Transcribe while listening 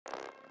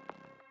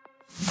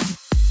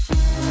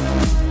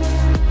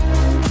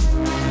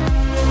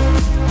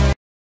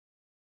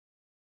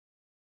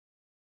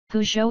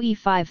Peugeot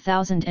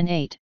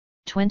E5008,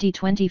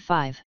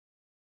 2025.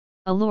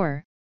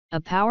 Allure,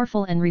 a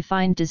powerful and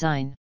refined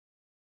design.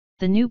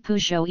 The new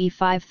Peugeot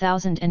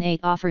E5008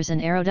 offers an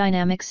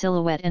aerodynamic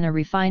silhouette and a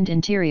refined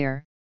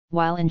interior,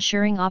 while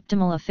ensuring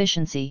optimal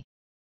efficiency.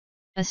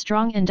 A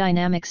strong and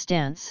dynamic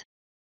stance.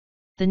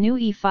 The new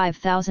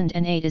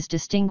E5008 is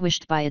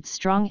distinguished by its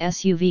strong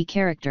SUV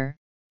character,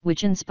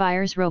 which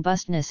inspires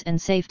robustness and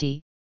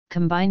safety,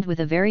 combined with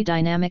a very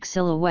dynamic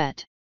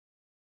silhouette.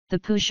 The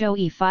Peugeot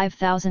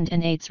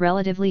E5008's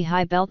relatively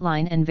high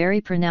beltline and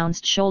very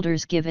pronounced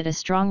shoulders give it a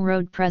strong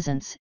road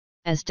presence,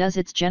 as does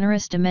its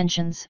generous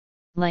dimensions: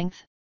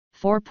 length,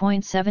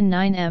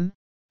 4.79 m,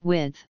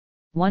 width,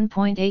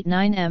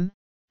 1.89 m,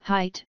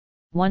 height,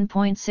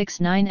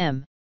 1.69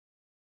 m.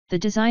 The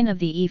design of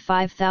the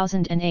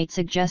E5008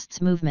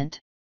 suggests movement.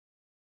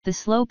 The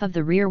slope of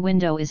the rear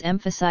window is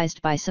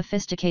emphasized by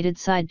sophisticated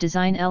side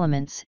design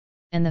elements,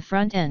 and the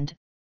front end,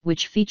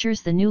 which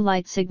features the new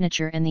light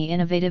signature and the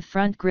innovative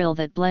front grille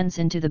that blends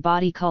into the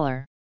body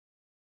color.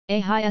 A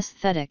high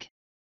aesthetic.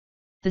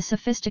 The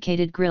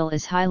sophisticated grille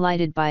is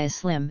highlighted by a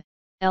slim,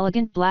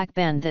 elegant black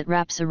band that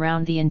wraps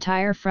around the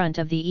entire front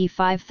of the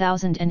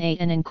E5008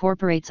 and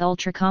incorporates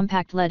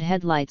ultra-compact LED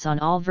headlights on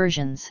all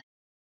versions.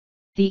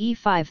 The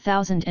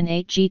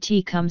E5008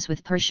 GT comes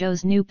with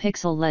Peugeot's new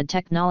Pixel LED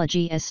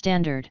technology as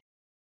standard.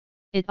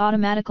 It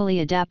automatically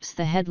adapts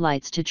the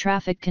headlights to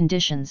traffic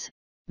conditions,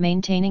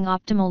 maintaining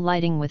optimal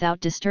lighting without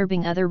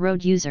disturbing other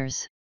road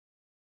users.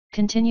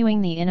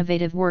 Continuing the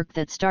innovative work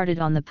that started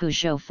on the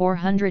Peugeot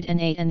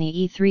 408 and the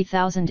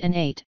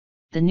E3008,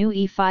 the new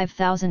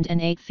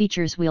E5008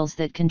 features wheels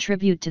that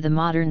contribute to the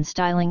modern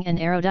styling and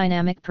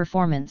aerodynamic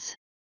performance.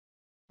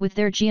 With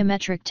their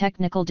geometric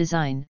technical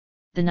design,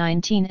 the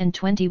 19 and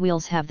 20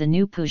 wheels have the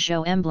new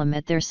Peugeot emblem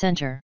at their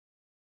center.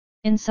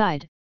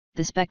 Inside,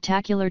 the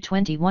spectacular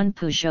 21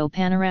 Peugeot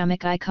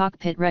panoramic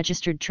iCockpit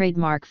registered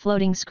trademark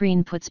floating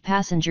screen puts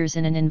passengers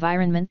in an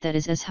environment that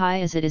is as high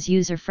as it is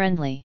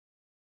user-friendly.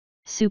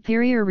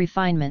 Superior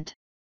refinement.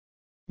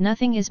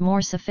 Nothing is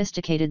more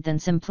sophisticated than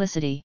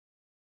simplicity.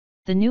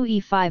 The new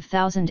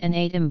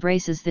E5008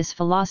 embraces this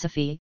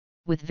philosophy,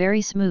 with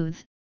very smooth,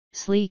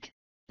 sleek,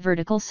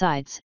 vertical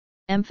sides,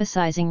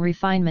 emphasizing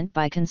refinement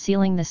by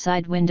concealing the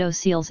side window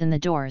seals in the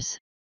doors.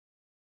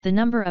 The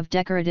number of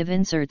decorative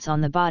inserts on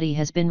the body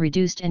has been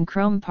reduced and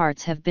chrome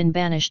parts have been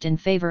banished in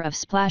favor of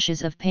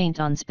splashes of paint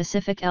on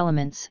specific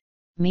elements: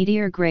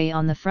 meteor gray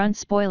on the front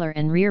spoiler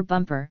and rear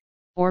bumper,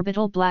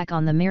 orbital black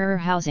on the mirror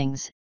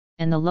housings,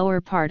 and the lower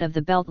part of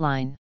the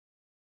beltline.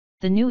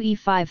 The new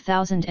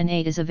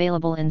E5008 is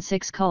available in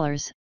 6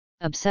 colors: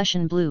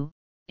 Obsession Blue,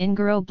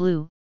 Ingoro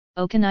Blue,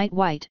 Oakenite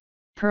White,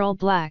 Pearl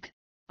Black,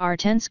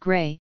 Artense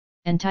Gray,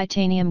 and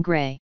Titanium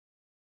Gray.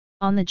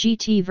 On the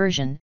GT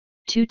version,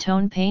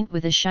 two-tone paint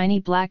with a shiny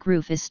black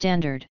roof is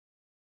standard.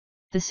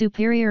 The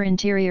superior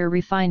interior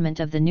refinement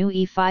of the new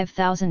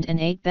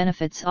E5008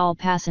 benefits all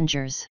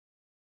passengers.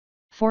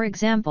 For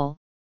example,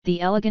 the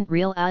elegant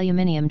real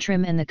aluminium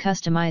trim and the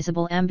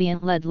customizable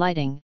ambient LED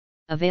lighting,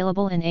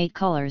 available in 8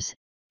 colors,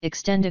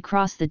 extend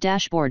across the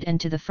dashboard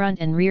and to the front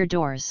and rear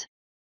doors.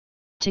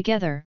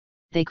 Together,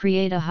 they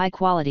create a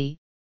high-quality,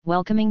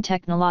 welcoming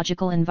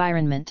technological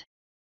environment.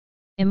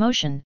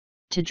 Emotion: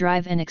 to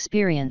drive and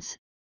experience,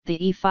 the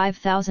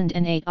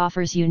E5008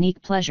 offers unique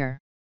pleasure.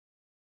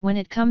 When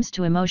it comes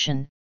to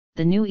emotion,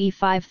 the new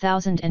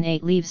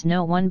E5008 leaves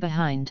no one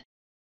behind.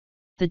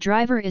 The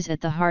driver is at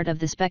the heart of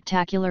the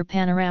spectacular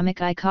panoramic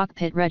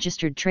iCockpit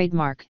registered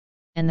trademark,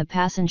 and the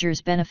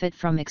passengers benefit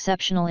from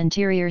exceptional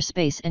interior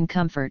space and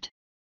comfort.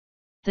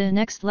 The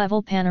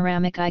next-level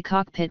panoramic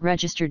iCockpit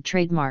registered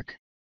trademark.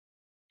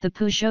 The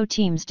Peugeot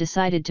teams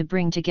decided to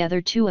bring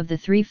together 2 of the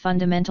 3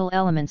 fundamental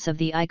elements of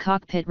the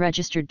iCockpit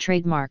registered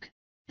trademark: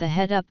 the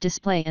head-up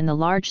display and the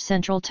large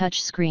central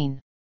touch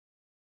screen.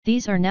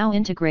 These are now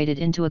integrated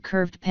into a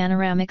curved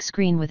panoramic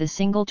screen with a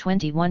single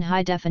 21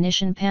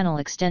 high-definition panel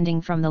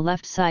extending from the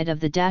left side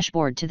of the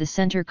dashboard to the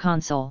center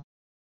console.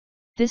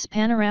 This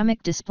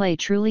panoramic display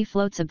truly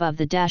floats above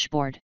the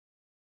dashboard.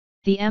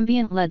 The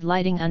ambient LED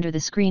lighting under the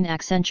screen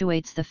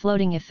accentuates the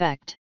floating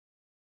effect.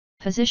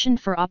 Positioned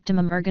for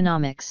optimum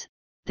ergonomics,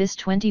 this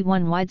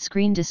 21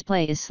 widescreen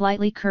display is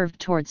slightly curved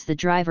towards the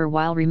driver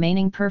while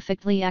remaining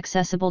perfectly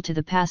accessible to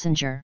the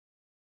passenger.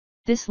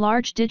 This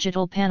large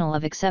digital panel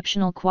of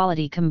exceptional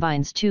quality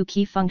combines 2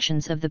 key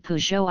functions of the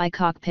Peugeot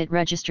iCockpit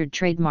registered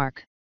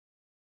trademark.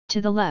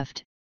 To the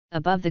left,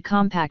 above the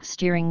compact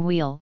steering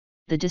wheel,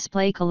 the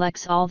display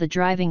collects all the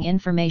driving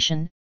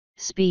information: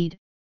 speed,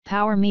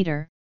 power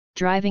meter,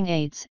 driving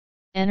aids,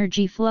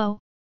 energy flow,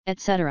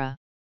 etc.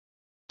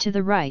 To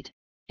the right,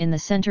 in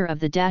the center of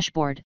the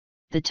dashboard,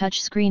 the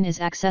touch screen is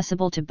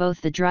accessible to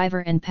both the driver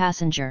and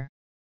passenger.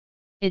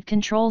 It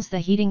controls the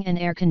heating and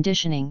air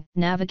conditioning,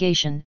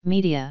 navigation,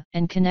 media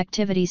and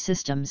connectivity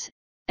systems,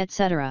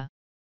 etc.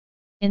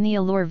 In the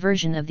Allure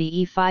version of the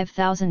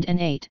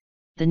E5008,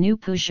 the new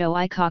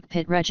Peugeot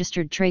iCockpit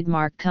registered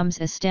trademark comes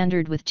as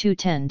standard with 2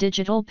 10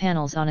 digital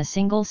panels on a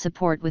single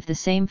support with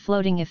the same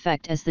floating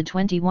effect as the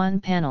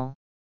 21 panel.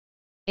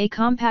 A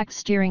compact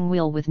steering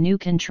wheel with new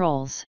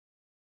controls.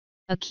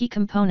 A key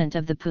component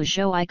of the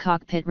Peugeot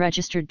iCockpit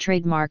registered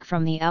trademark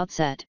from the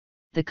outset,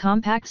 the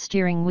compact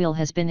steering wheel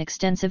has been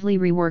extensively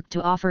reworked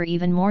to offer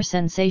even more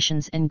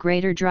sensations and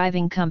greater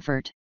driving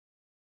comfort.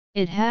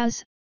 It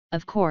has,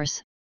 of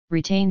course,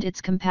 retained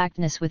its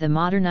compactness with a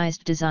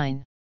modernized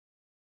design.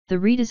 The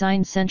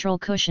redesigned central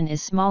cushion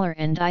is smaller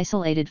and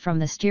isolated from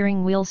the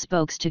steering wheel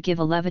spokes to give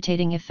a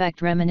levitating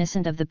effect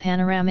reminiscent of the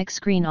panoramic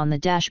screen on the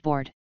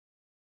dashboard.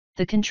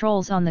 The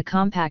controls on the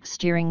compact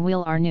steering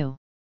wheel are new.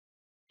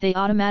 They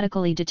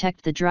automatically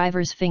detect the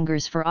driver's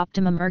fingers for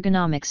optimum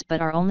ergonomics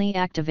but are only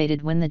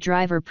activated when the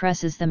driver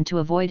presses them to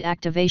avoid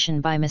activation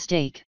by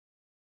mistake.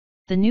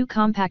 The new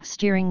compact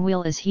steering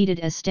wheel is heated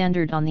as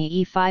standard on the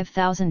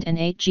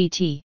E5008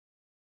 GT.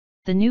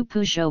 The new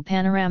Peugeot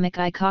Panoramic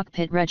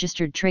iCockpit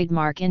registered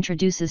trademark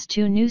introduces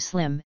two new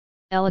slim,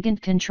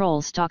 elegant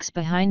control stalks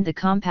behind the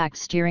compact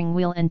steering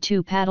wheel and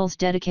two paddles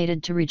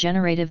dedicated to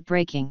regenerative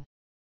braking.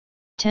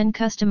 10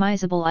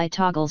 customizable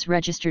iToggles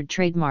registered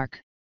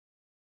trademark.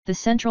 The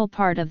central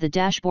part of the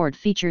dashboard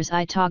features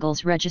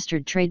iToggles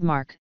registered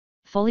trademark,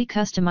 fully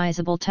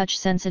customizable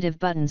touch-sensitive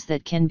buttons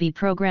that can be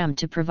programmed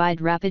to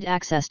provide rapid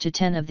access to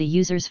 10 of the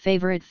user's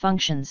favorite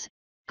functions: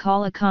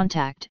 call a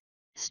contact,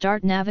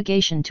 start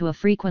navigation to a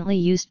frequently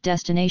used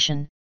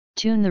destination,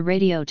 tune the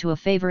radio to a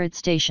favorite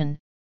station,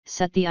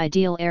 set the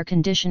ideal air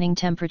conditioning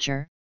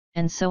temperature,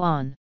 and so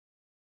on.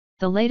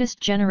 The latest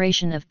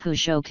generation of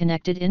Peugeot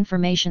connected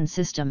information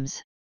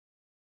systems.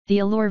 The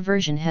Allure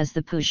version has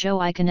the Peugeot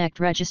iConnect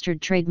registered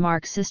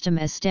trademark system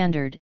as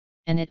standard,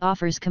 and it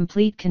offers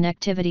complete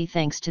connectivity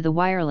thanks to the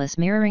wireless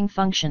mirroring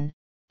function,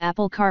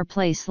 Apple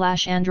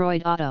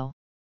CarPlay/Android Auto.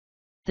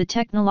 The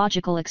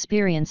technological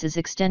experience is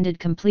extended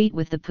complete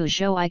with the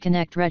Peugeot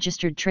iConnect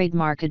registered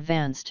trademark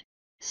advanced,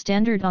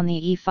 standard on the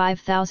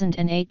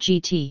E5008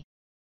 GT.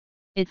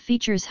 It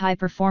features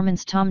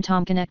high-performance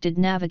TomTom connected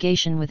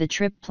navigation with a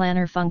trip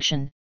planner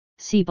function,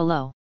 see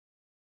below.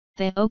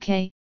 The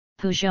OK,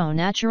 Peugeot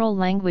natural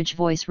language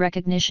voice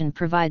recognition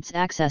provides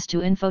access to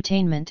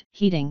infotainment,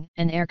 heating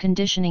and air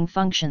conditioning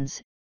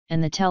functions,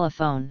 and the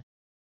telephone.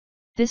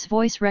 This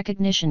voice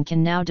recognition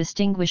can now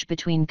distinguish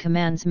between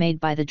commands made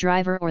by the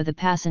driver or the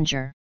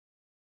passenger.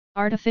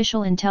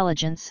 Artificial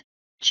intelligence,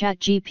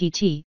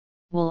 ChatGPT,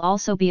 will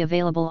also be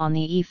available on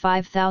the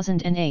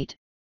E5008,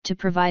 to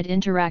provide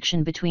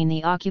interaction between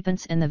the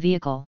occupants and the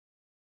vehicle.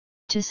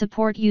 To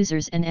support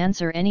users and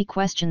answer any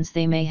questions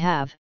they may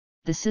have,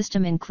 the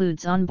system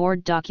includes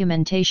onboard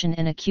documentation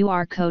and a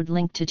QR code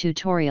linked to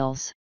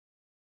tutorials.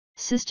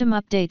 System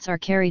updates are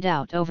carried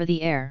out over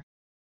the air.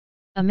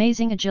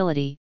 Amazing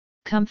agility,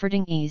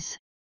 comforting ease.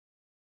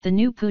 The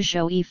new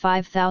Peugeot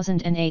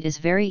E5008 is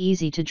very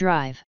easy to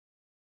drive.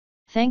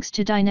 Thanks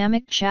to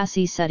dynamic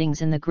chassis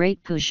settings in the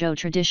great Peugeot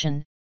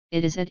tradition,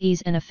 it is at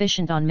ease and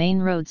efficient on main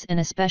roads and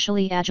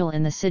especially agile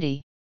in the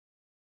city.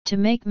 To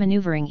make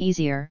maneuvering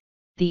easier,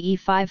 the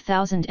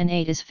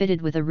E5008 is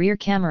fitted with a rear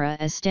camera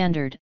as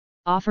standard,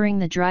 offering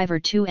the driver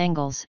two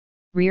angles,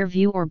 rear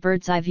view or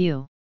bird's eye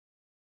view.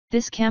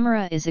 This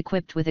camera is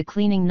equipped with a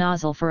cleaning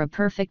nozzle for a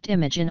perfect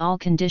image in all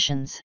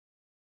conditions.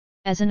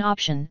 As an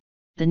option,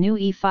 the new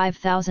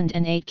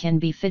E5008 can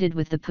be fitted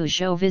with the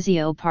Peugeot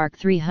Visio Park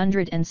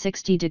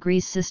 360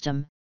 degrees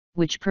system,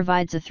 which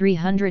provides a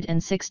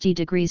 360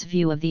 degrees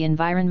view of the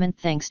environment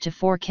thanks to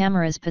 4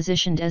 cameras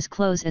positioned as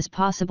close as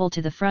possible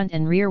to the front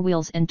and rear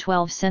wheels and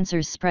 12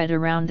 sensors spread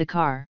around the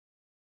car.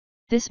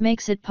 This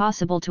makes it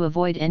possible to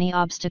avoid any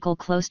obstacle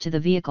close to the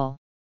vehicle.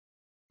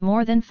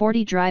 More than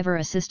 40 driver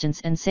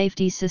assistance and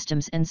safety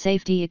systems and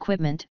safety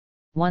equipment,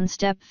 one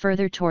step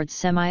further towards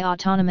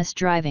semi-autonomous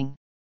driving.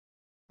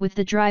 With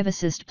the Drive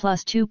Assist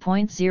Plus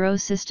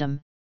 2.0 system,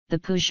 the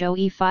Peugeot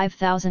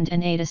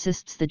E5008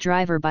 assists the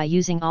driver by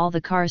using all the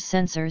car's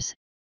sensors,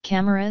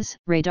 cameras,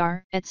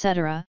 radar,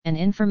 etc., and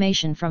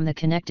information from the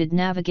connected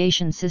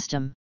navigation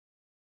system.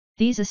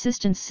 These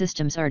assistance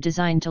systems are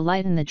designed to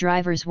lighten the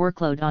driver's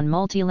workload on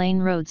multi-lane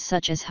roads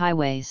such as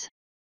highways.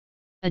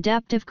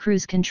 Adaptive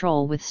cruise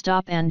control with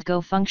stop and go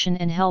function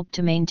and help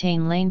to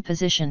maintain lane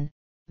position,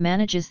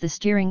 manages the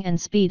steering and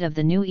speed of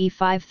the new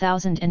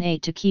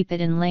E5008 to keep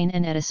it in lane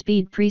and at a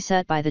speed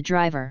preset by the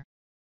driver.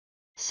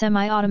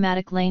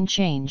 Semi-automatic lane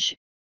change,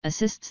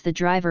 assists the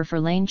driver for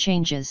lane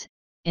changes,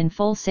 in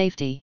full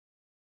safety.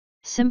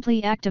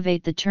 Simply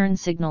activate the turn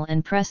signal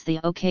and press the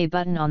OK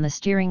button on the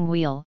steering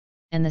wheel,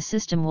 and the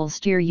system will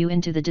steer you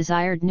into the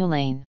desired new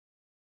lane.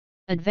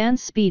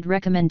 Advanced speed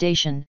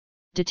recommendation,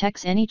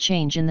 detects any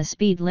change in the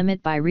speed limit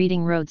by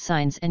reading road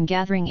signs and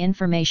gathering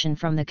information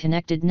from the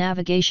connected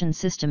navigation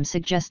system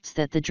suggests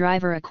that the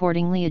driver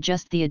accordingly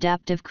adjust the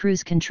adaptive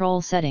cruise control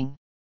setting.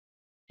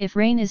 If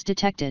rain is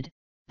detected,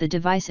 the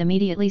device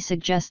immediately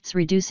suggests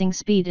reducing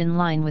speed in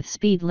line with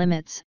speed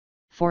limits,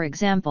 for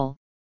example,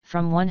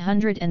 from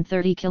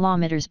 130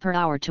 km per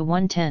hour to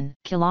 110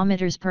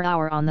 km per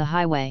hour on the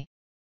highway.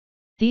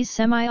 These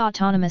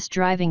semi-autonomous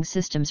driving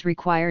systems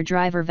require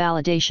driver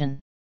validation.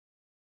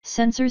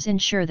 Sensors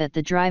ensure that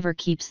the driver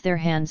keeps their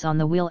hands on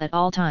the wheel at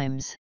all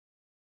times.